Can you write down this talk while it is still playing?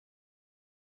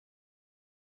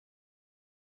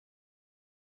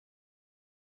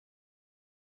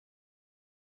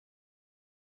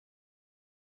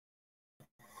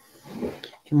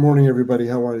Good morning, everybody.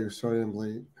 How are you? Sorry I'm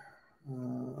late.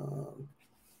 Hope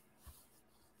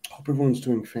everyone's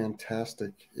doing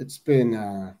fantastic. It's been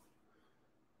a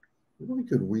really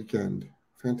good weekend.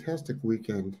 Fantastic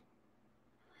weekend.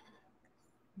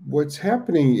 What's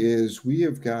happening is we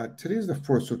have got today's the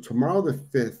 4th, so tomorrow the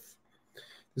 5th.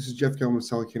 This is Jeff Gellman,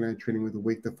 Solid K9 Training with the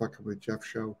Wake the Fuck Up with Jeff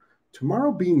show.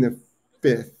 Tomorrow being the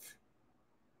 5th,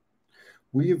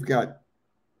 we have got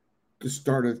the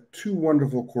start of two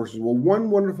wonderful courses. Well,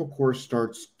 one wonderful course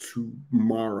starts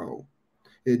tomorrow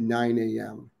at 9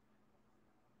 a.m.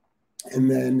 And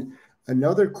then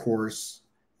another course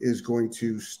is going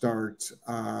to start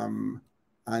on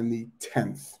the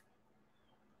 10th.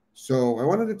 So I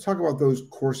wanted to talk about those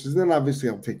courses. And then obviously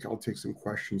I'll take some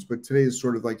questions. But today is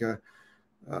sort of like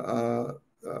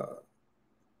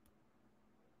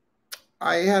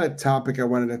I had a topic I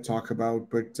wanted to talk about,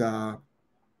 but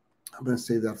I'm going to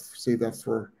save that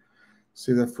for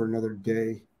another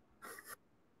day.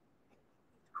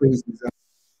 Crazy as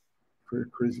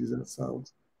that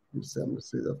sounds. I'm going to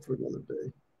say that for another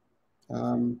day.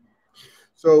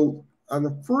 So on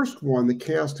the first one, the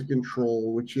chaos to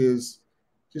control, which is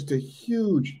just a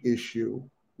huge issue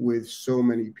with so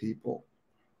many people.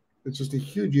 It's just a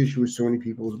huge issue with so many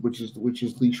people, which is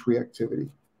leash reactivity.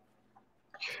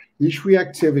 Leash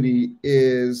reactivity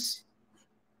is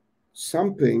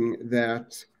something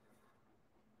that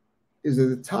is at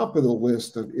the top of the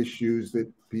list of issues that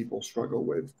people struggle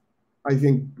with. I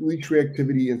think leash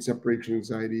reactivity and separation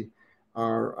anxiety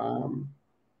are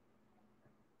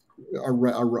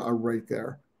right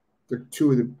there. They're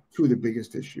two of the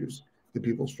biggest issues that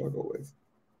people struggle with.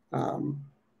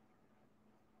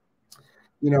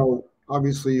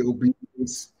 Obviously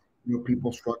obedience,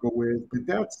 people struggle with, but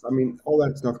all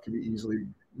that stuff can be easily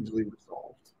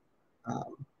resolved.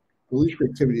 Leash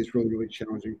reactivity is really, really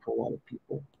challenging for a lot of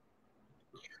people.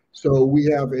 So we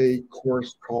have a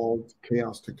course called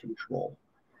Chaos to Control.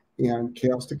 And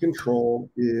Chaos to Control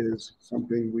is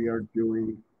something we are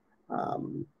doing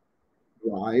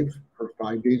live for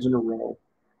 5 days in a row.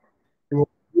 And what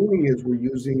we're doing is we're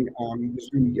using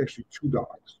actually two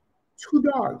dogs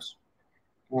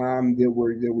that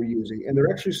we're using, and they're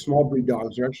actually small breed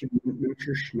dogs. They're actually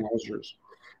miniature schnauzers.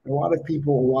 And a lot of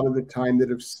people, a lot of the time, that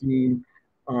have seen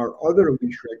our other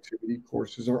leash reactivity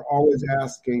courses are always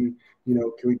asking, can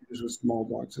we do this with small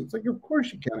dogs? And it's like, of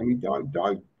course you can. I mean, dog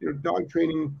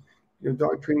training,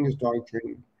 dog training is dog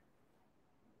training.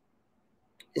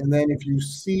 And then if you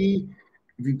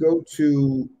go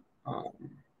to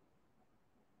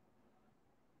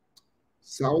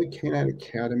Solid K9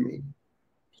 Academy,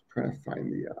 just trying to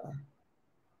find the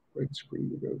right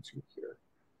screen to go to here.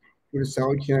 Go to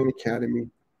Solid K9 Academy,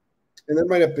 and then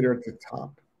right up there at the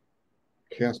top,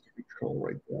 Chaos to Control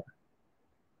right there.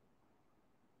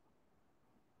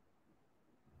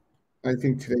 I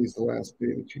think today's the last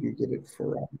day that you can get it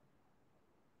for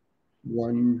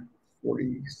 $147.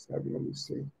 Let me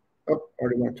see. Oh,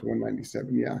 already went to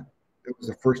 $197. Yeah, it was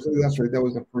the first. That's right. That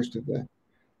was the first of the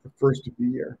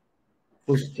year.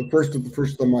 The first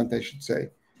of the month, I should say.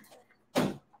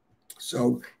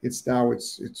 So it's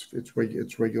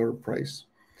regular price,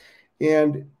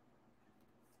 and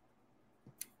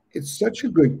it's such a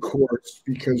good course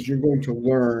because you're going to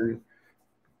learn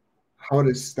how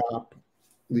to stop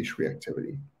leash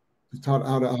reactivity, how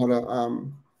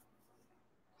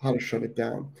to shut it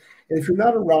down. And if you're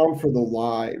not around for the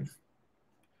live,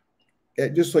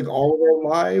 just like all of our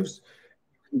lives,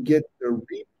 you can get the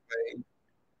replay.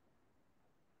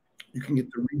 You can get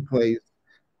the replays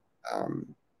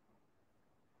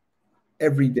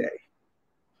every day.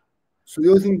 So the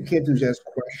only thing you can't do is ask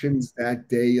questions that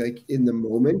day, like in the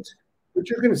moment, but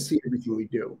you're going to see everything we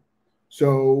do.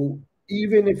 So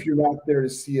even if you're not there to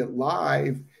see it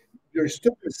live, you're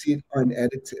still going to see it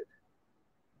unedited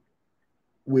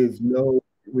with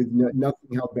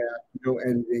nothing held back, no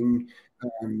editing,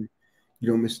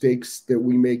 mistakes that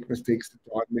we make, mistakes the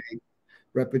dog makes,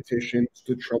 repetitions,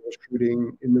 the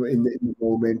troubleshooting in the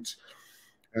moment.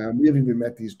 We haven't even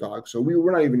met these dogs, so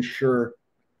we're not even sure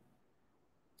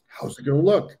how's it going to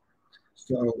look.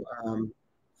 So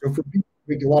for people, I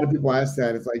think a lot of people ask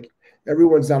that. It's like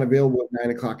everyone's not available at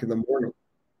 9 o'clock in the morning.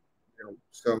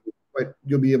 So, but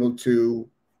you'll be able to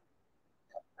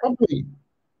probably.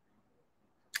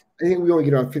 I think we only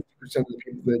get about 50% of the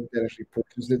people that actually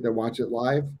purchase it, that watch it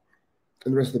live, and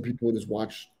the rest of the people will just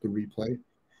watch the replay.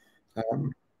 If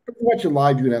you watch it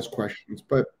live, you can ask questions,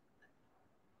 but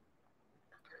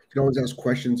you can always ask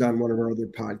questions on one of our other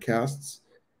podcasts.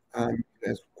 You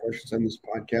can ask questions on this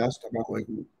podcast about like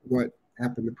what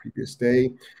happened the previous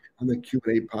day. On the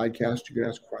Q&A podcast, you can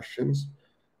ask questions.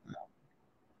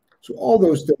 So all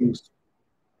those things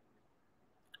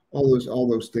all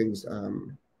those things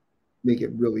make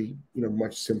it really,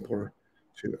 much simpler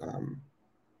to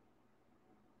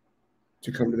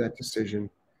come to that decision.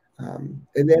 And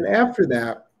then after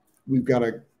that, we've got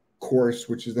a course,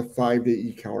 which is the 5-day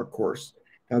e-collar course.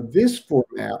 Now, this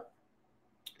format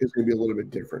is going to be a little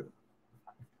bit different.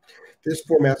 This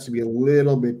format's to be a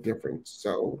little bit different.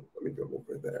 So let me go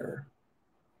over there.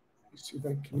 Let me see if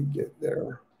I can get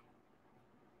there.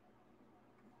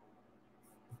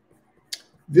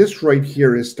 This right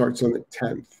here starts on the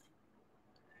 10th.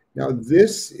 Now,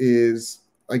 this is,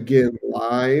 again,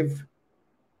 live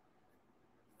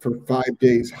for 5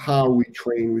 days, how we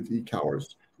train with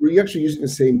e-collars. We're actually using the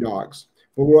same dogs,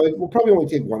 but we'll probably only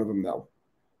take one of them, though.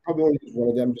 Probably only use one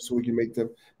of them just so we can make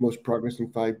the most progress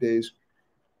in 5 days.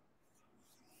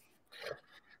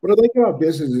 What I like about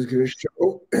this is it's going to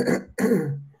show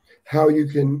how you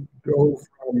can go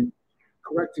from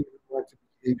correcting unwanted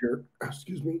behavior.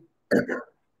 Excuse me.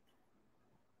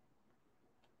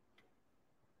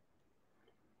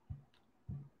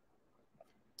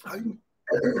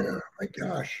 My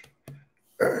gosh.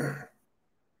 How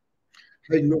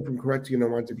you go from correcting an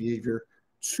unwanted behavior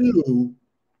to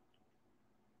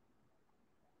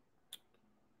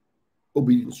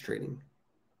obedience training.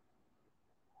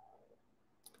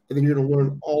 And then you're going to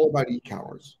learn all about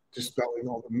e-collars, dispelling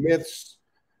all the myths,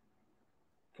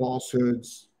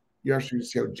 falsehoods. You actually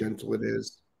see how gentle it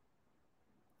is.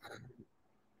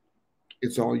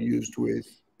 It's all used with,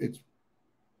 I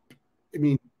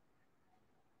mean,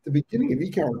 the beginning of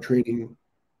e-collar training,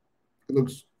 it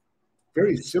looks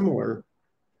very similar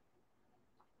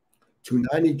to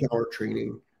non-e-collar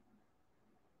training,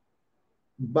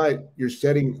 but you're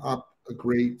setting up a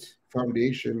great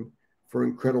foundation for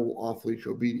incredible off-leash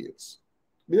obedience.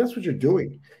 I mean, that's what you're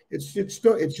doing. It's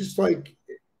just like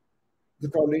the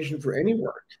foundation for any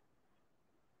work.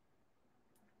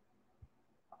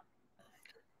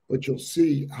 But you'll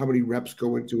see how many reps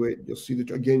go into it. You'll see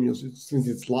since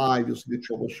it's live, you'll see the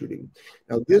troubleshooting.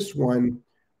 Now, this one,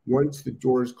 once the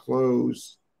doors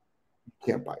close, you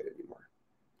can't buy it anymore.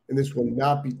 And this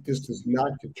does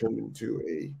not get turned into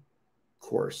a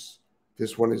course.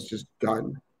 This one is just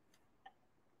done.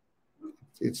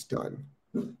 It's done.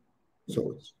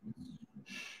 So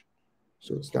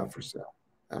it's not for sale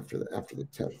after the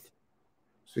 10th.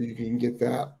 So you can get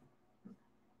that.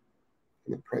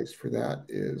 And the price for that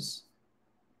is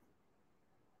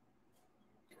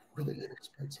really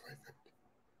inexpensive, I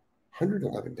think.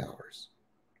 $111.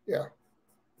 Yeah.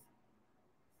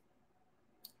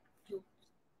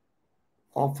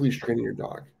 Off-leash training your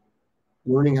dog.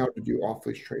 Learning how to do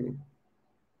off-leash training.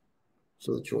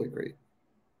 So that's really great.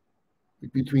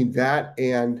 Between that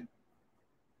and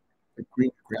a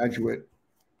green graduate,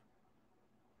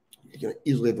 you can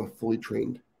easily have a fully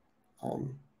trained,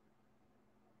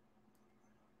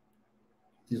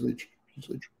 easily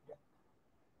trained.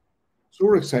 So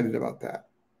we're excited about that.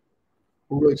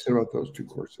 We're really excited about those 2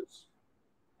 courses.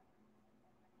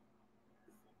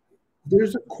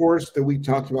 There's a course that we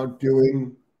talked about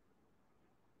doing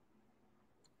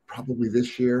probably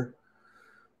this year.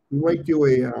 We might do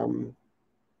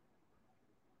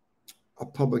a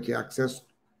public access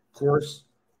course,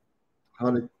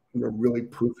 how to really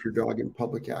proof your dog in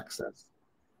public access.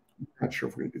 I'm not sure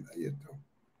if we're going to do that yet,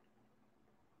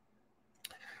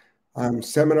 though.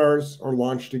 Seminars are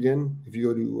launched again. If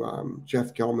you go to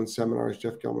Jeff Gellman Seminars,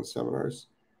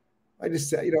 I just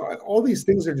say, all these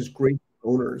things are just great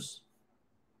owners.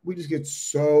 We just get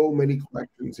so many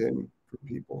questions in from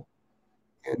people.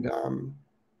 And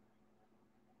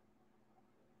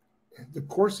the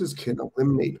courses can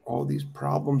eliminate all these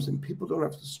problems and people don't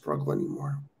have to struggle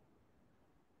anymore.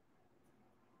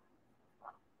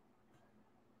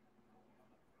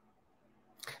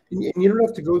 And you don't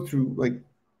have to go through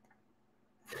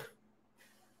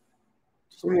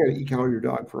something how to e-collar your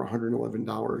dog for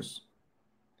 $111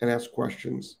 and ask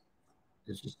questions.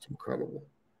 It's just incredible.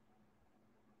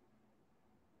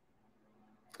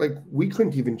 We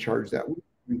couldn't even charge that. We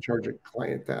wouldn't charge a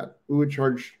client that. We would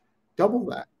charge double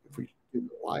that if we did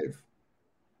it live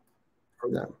for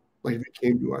them. If it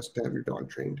came to us to have your dog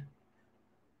trained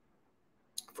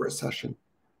for a session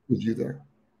with you there.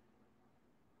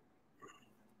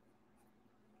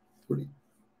 Would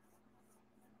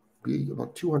be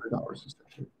about $200 a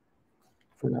session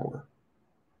for an hour,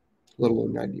 let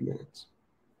alone 90 minutes.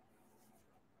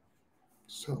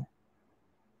 So,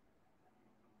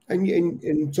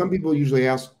 and some people usually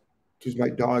ask, does my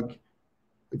dog,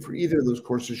 for either of those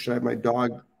courses, should I have my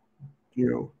dog,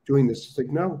 doing this? It's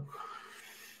no.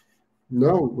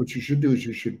 What you should do is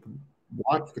you should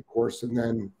watch the course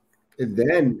and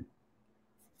then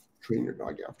train your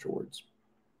dog afterwards.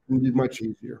 It'd be much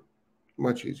easier,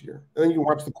 much easier. And then you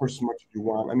watch the course as much as you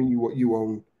want. I mean, you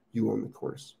own the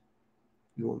course.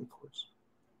 You own the course.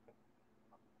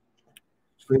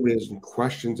 So if anybody has any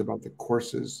questions about the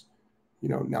courses,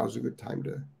 now's a good time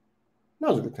to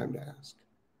ask.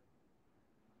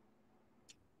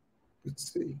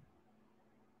 Let's see.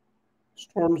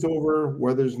 Storm's over.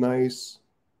 Weather's nice.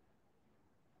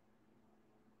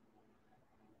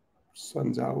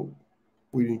 Sun's out.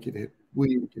 We didn't get hit. We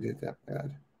didn't get hit that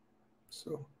bad.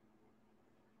 So,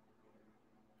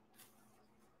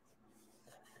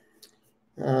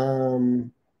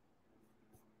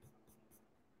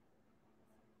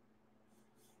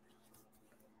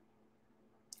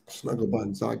 Snuggle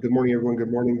Buns. Good morning, everyone.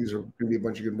 Good morning. These are going to be a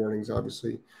bunch of good mornings,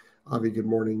 obviously. Avi, good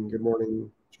morning. Good morning.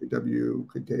 JW,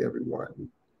 good day, everyone.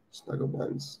 Snuggle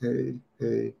Buns. Hey,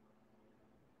 hey.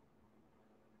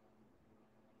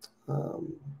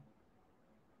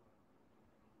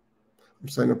 I'm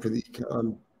signed up for the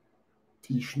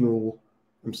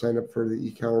I'm signed up for the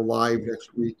eCal Live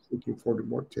next week. Looking forward to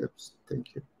more tips.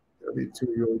 Thank you. That'll be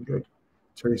really good.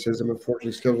 Terry says, I'm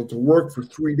unfortunately scheduled to work for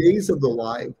 3 days of the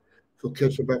live. So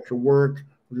catch up after work.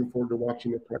 Looking forward to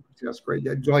watching the practice. That's great.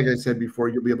 Yeah, like I said before,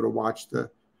 you'll be able to watch the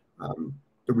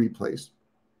replays.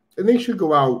 And they should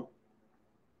go out.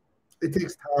 It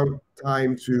takes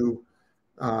time to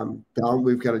down.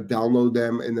 We've got to download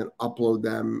them and then upload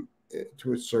them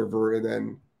to a server and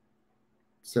then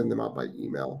send them out by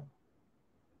email.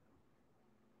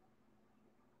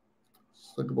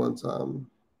 So like once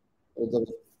public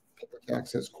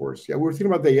access course. Yeah, we were thinking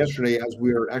about that yesterday as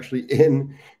we were actually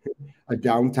in a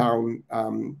downtown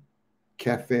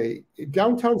cafe.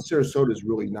 Downtown Sarasota is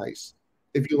really nice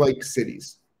if you like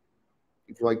cities.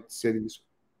 If you like cities,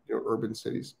 urban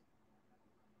cities.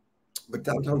 But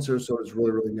downtown Sarasota is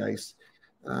really, really nice.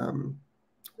 And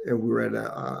we were at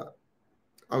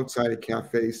outside a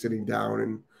cafe sitting down,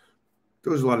 and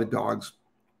there was a lot of dogs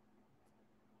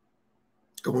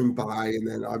going by, and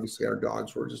then obviously our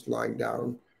dogs were just lying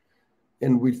down.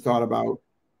 And we thought about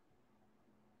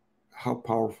how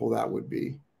powerful that would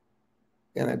be.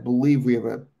 And I believe we have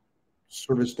a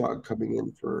service dog coming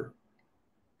in for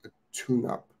a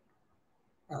tune-up.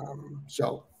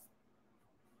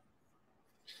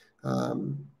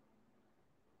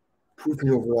 Proofing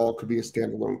overall could be a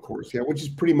standalone course. Yeah, which is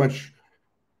pretty much,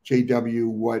 JW,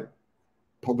 what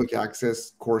public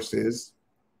access course is.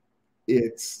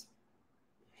 It's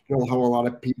how a lot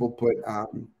of people put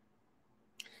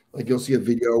like you'll see a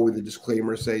video with a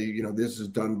disclaimer say, this is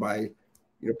done by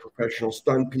professional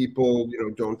stunt people,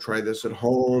 don't try this at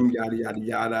home, yada yada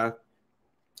yada.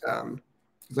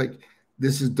 It's like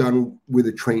this is done with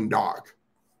a trained dog.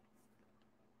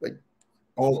 Like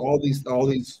all these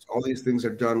things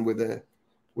are done with a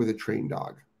trained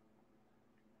dog.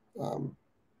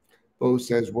 Bo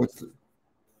says, what's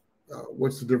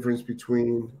the difference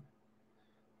between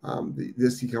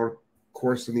this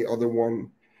course and the other one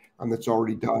that's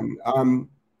already done?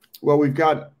 Well, we've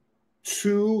got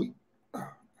two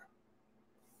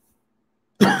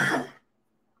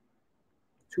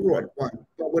or one,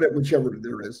 whichever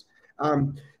there is.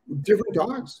 Different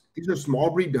dogs. These are small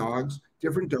breed dogs,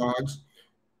 different dogs.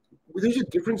 There's a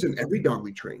difference in every dog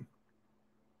we train.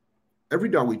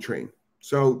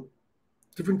 So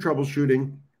different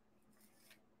troubleshooting.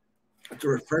 It's a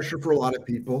refresher for a lot of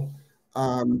people.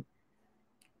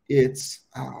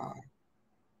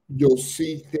 You'll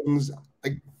see things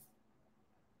like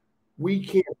we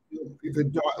can't, if a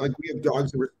dog, like we have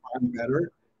dogs that respond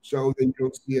better, so then you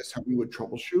don't see us how we would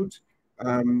troubleshoot.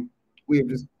 We have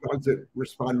just dogs that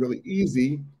respond really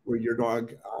easy, where your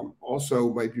dog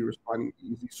also might be responding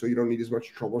easy, so you don't need as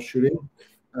much troubleshooting.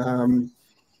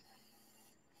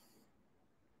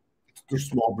 They're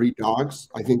small breed dogs.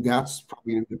 I think that's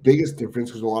probably the biggest difference,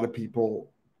 because a lot of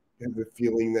people have the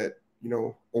feeling that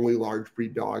only large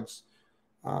breed dogs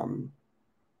on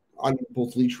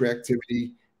both leash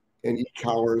reactivity and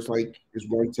e-collars is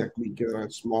one technique, and on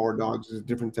smaller dogs is a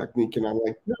different technique. And I'm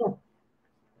like, no,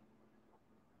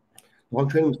 dog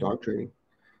training is dog training.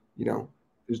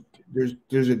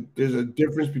 There's a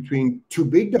difference between two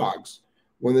big dogs,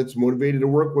 one that's motivated to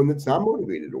work, one that's not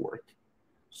motivated to work.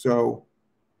 So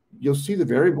you'll see the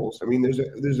variables. I mean, there's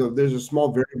a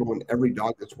small variable in every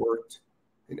dog that's worked.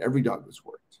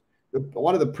 A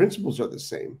lot of the principles are the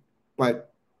same, but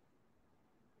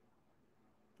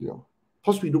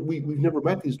plus we've never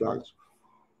met these dogs.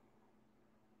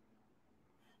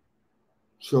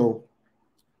 So,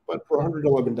 but for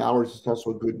 $111, it's also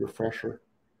a good refresher.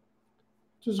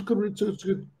 It's a good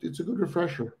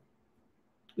refresher.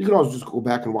 You can always just go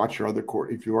back and watch your other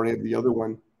course if you already have the other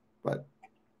one, but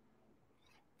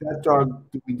that dog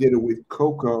that we did it with,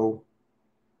 Coco,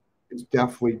 is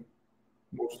definitely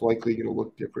most likely going to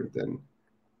look different than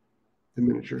the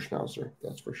miniature Schnauzer.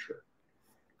 That's for sure.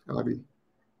 Abby.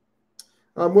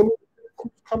 When they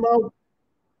come out,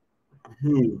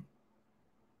 hmm,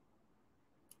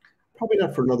 probably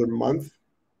not for another month.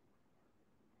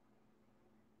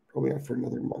 Probably not for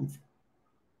another month.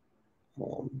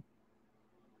 Um,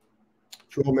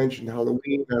 Joel mentioned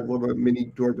Halloween. I'd love a mini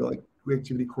doorbell like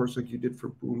activity course like you did for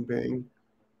Boom Bang.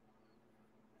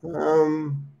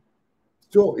 Um,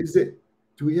 Joel, is it?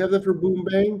 Do we have that for Boom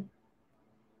Bang?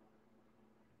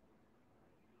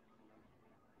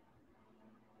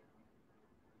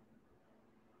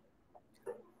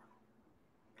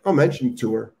 I'll mention it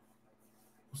to her.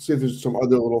 See if there's some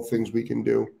other little things we can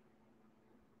do.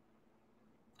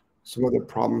 Some other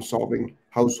problem solving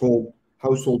household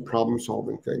problem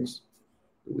solving things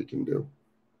that we can do.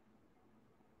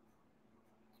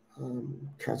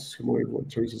 Constantly what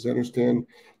Terry says, I understand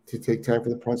to take time for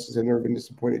the process. I've never been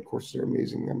disappointed. Courses are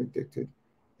amazing. I'm addicted.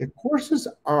 The courses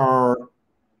are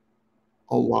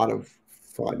a lot of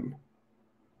fun.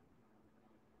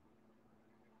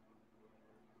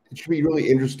 It should be really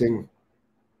interesting.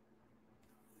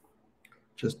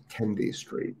 Just 10 days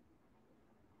straight.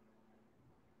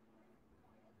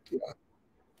 Yeah,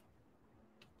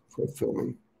 for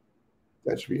filming.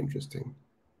 That should be interesting.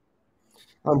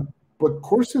 But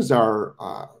courses are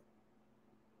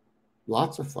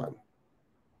lots of fun.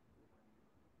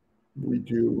 We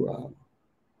do.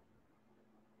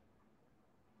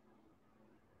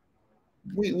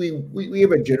 We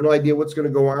have a general idea what's going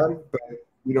to go on, but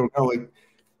we don't know. Like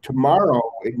tomorrow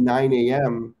at 9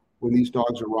 a.m. when these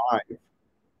dogs arrive,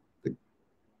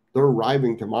 they're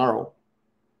arriving tomorrow,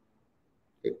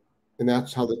 and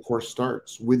that's how the course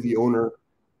starts with the owner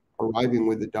arriving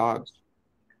with the dogs.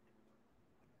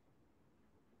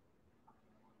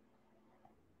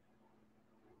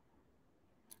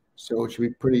 So it should be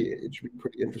pretty. It should be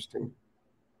pretty interesting.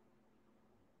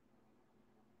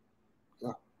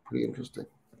 Yeah, pretty interesting.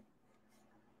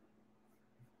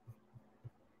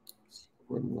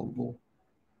 Rumble.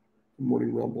 Good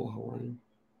morning, Rumble. How are you?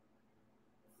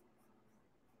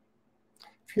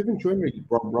 If you haven't joined my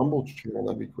Rumble channel,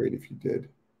 that'd be great if you did.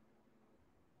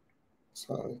 It's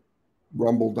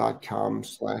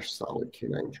rumble.com/solid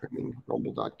canine training.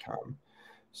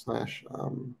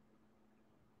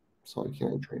 Rumble.com/solid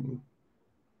canine training.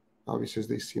 Obviously,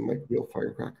 they seem like real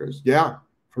firecrackers. Yeah,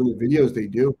 from the videos, they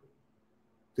do.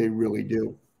 They really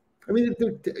do. I mean,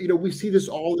 we see this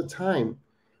all the time.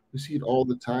 We see it all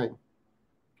the time.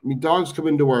 I mean, dogs come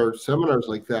into our seminars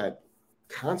like that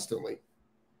constantly,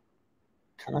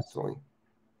 constantly.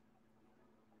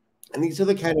 And these are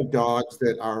the kind of dogs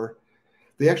that are,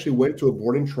 they actually went to a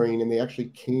boarding train and they actually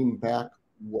came back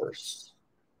worse.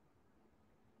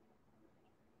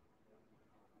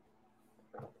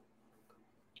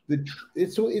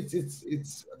 It's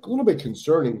a little bit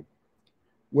concerning.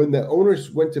 When the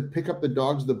owners went to pick up the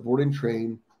dogs at the boarding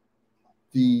train,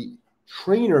 the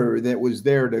trainer that was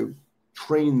there to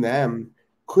train them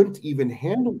couldn't even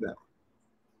handle them.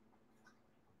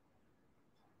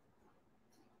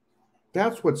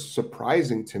 That's what's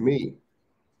surprising to me.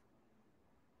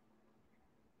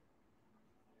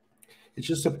 It's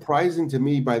just surprising to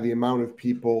me by the amount of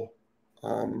people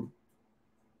that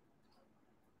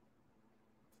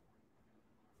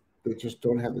just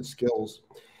don't have the skills.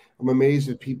 I'm amazed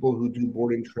at people who do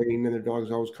boarding training and their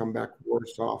dogs always come back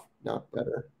worse off, not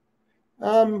better.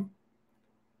 Um,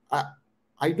 I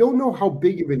I don't know how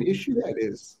big of an issue that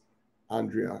is,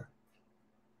 Andrea.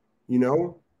 You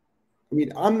know, I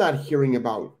mean, I'm not hearing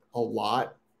about a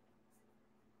lot,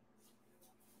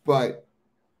 but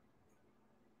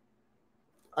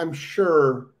I'm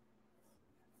sure.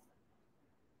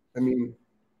 I mean,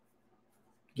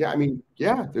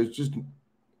 yeah, there's just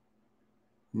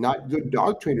not good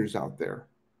dog trainers out there.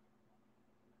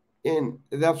 And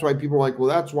that's why people are like, well,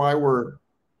 that's why we're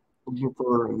looking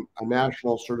for a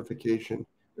national certification.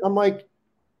 And I'm like,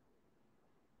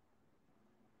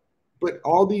 but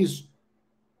all these,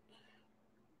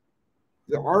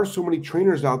 there are so many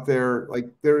trainers out there. Like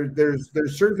there's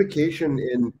certification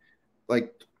in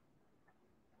like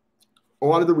a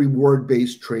lot of the reward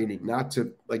based training, not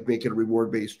to like make it a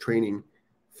reward based training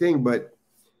thing, but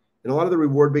in a lot of the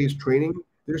reward based training,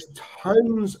 there's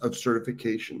tons of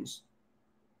certifications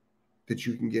that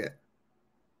you can get.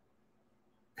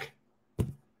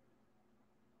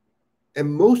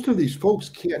 And most of these folks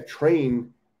can't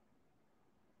train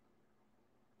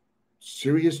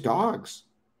serious dogs.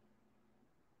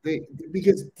 They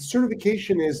because the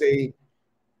certification is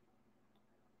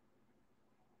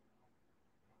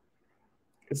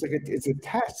It's like it's a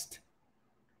test.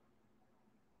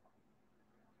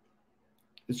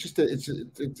 It's just a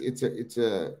it's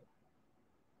a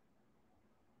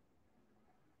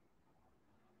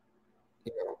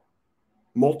you know,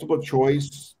 multiple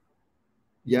choice,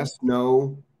 yes,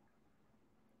 no,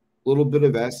 a little bit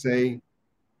of essay.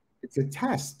 It's a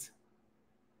test.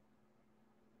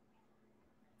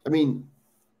 I mean,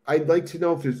 I'd like to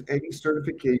know if there's any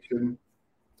certification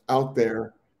out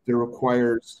there that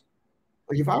requires,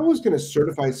 like, if I was going to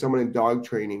certify someone in dog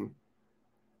training,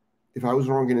 if I was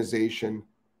an organization,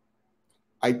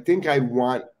 I think I'd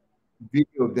want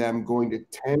video of them going to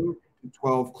 10 to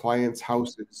 12 clients'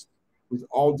 houses with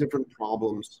all different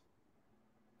problems,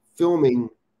 filming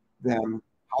them,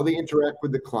 how they interact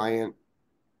with the client,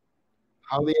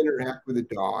 how they interact with the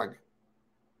dog,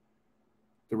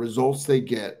 the results they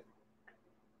get.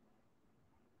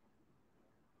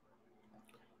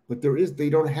 But they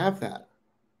don't have that.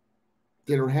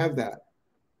 They don't have that.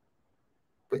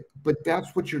 But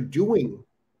that's what you're doing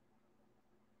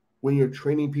when you're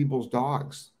training people's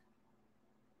dogs.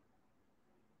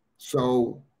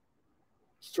 So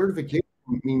certification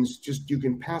means just you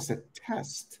can pass a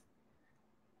test.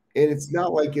 And it's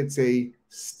not like it's a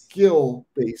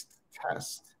skill-based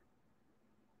test.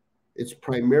 It's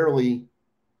primarily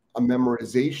a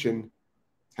memorization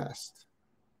test.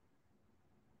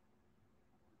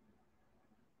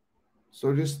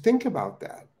 So just think about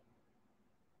that.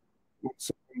 When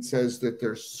someone says that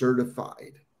they're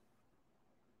certified,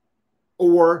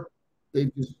 or they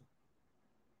just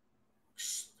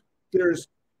there's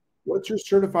once you're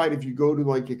certified, if you go to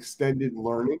like extended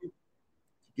learning, you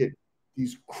get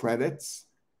these credits,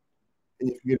 and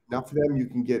if you get enough of them, you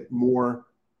can get more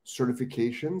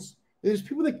certifications. There's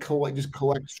people that collect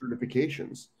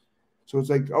certifications. So it's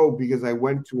like, oh, because I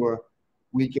went to a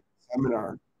weekend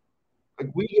seminar.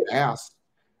 Like we get asked,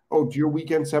 oh, do your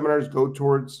weekend seminars go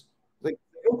towards, like,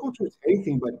 they don't go towards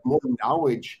anything but more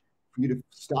knowledge for you to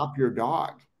stop your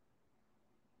dog.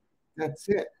 That's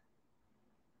it.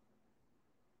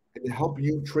 And to help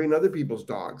you train other people's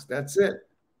dogs. That's it.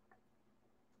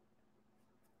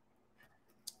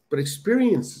 But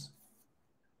experience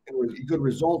and good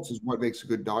results is what makes a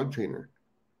good dog trainer.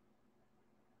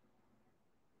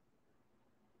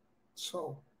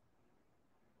 So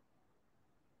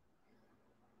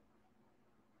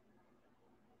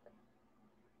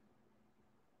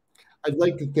I'd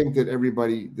like to think that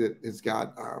everybody that has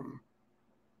got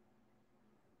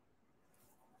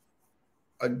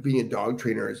being a dog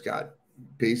trainer has got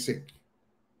basic,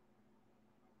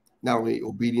 not only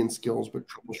obedience skills, but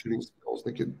troubleshooting skills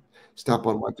that could stop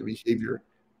unwanted behavior.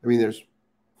 I mean, there's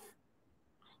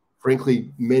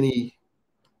frankly many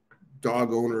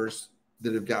dog owners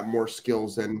that have got more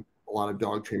skills than a lot of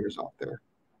dog trainers out there,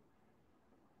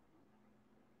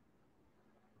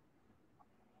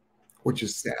 which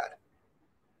is sad.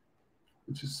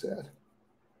 Which is sad.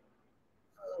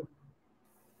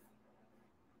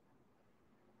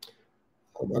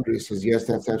 Andre says, yes,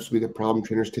 that's absolutely the problem.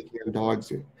 Trainers taking on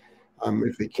dogs.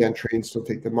 If they can't train, still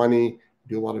take the money.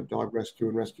 Do a lot of dog rescue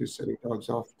and rescue, sending dogs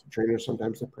off to trainers.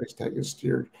 Sometimes the price tag is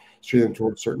steer them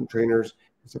towards certain trainers.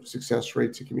 Because of success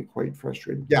rates, it can be quite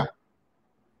frustrating. Yeah.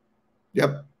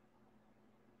 Yep.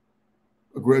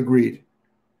 Agreed.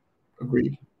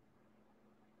 Agreed.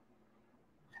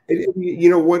 And you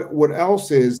know what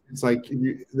else is? It's like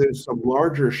there's some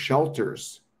larger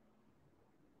shelters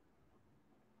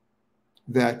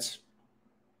that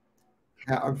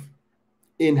have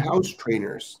in-house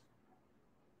trainers.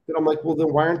 That I'm like, well,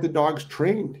 then why aren't the dogs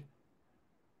trained?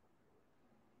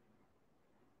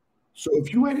 So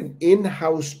if you had an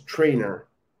in-house trainer,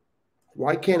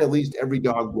 why can't at least every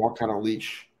dog walk on a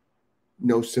leash?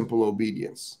 No simple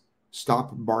obedience.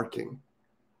 Stop barking.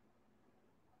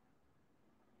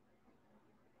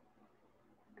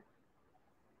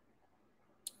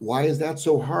 Why is that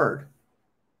so hard?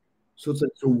 So it's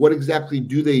like, so what exactly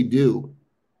do they do?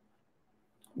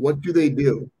 What do they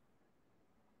do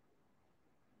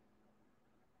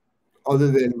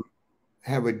other than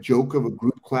have a joke of a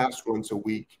group class once a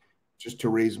week just to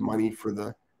raise money for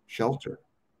the shelter?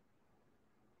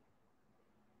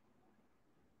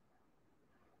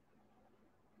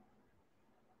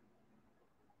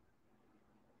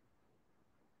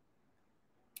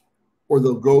 Or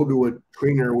they'll go to a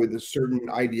trainer with a certain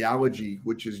ideology,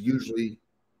 which is usually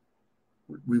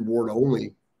reward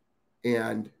only,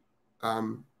 and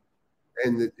um,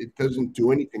 it doesn't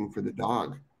do anything for the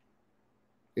dog.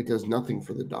 It does nothing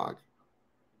for the dog.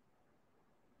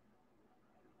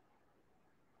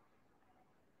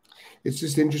 It's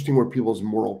just interesting where people's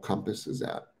moral compass is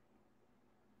at,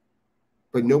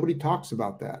 but nobody talks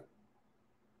about that.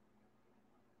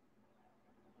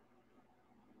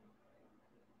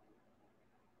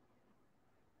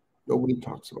 Nobody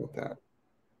talks about that.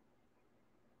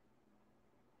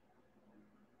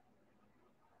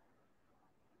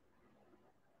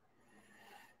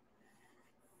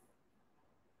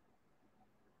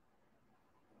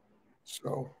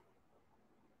 So,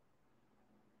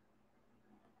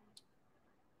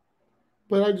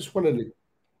 but I just wanted to,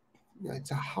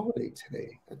 it's a holiday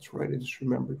today. That's right. I just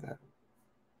remembered that.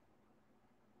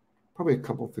 Probably a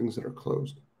couple things that are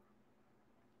closed.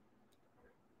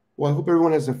 Well, I hope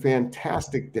everyone has a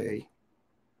fantastic day.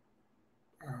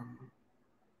 I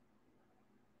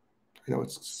know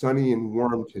it's sunny and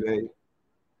warm today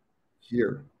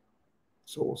here.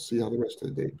 So we'll see how the rest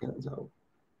of the day pans out.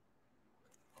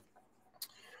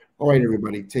 All right,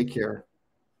 everybody, take care.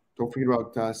 Don't forget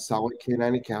about Solid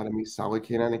K9 Academy, Solid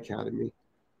K9 Academy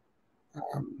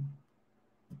um,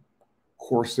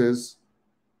 courses,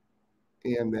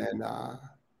 and then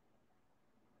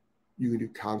you can do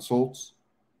consults.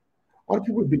 A lot of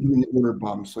people have been doing the order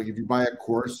bumps. Like if you buy a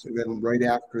course, and then right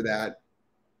after that,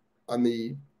 on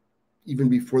the even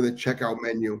before the checkout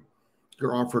menu,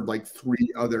 you're offered like 3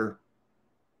 other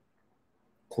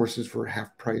courses for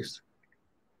half price.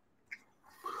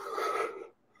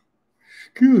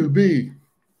 Excuse me.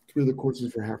 3 other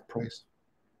courses for half price.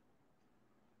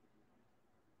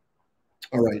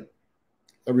 All right.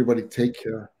 Everybody take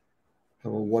care.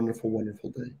 Have a wonderful,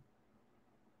 wonderful day.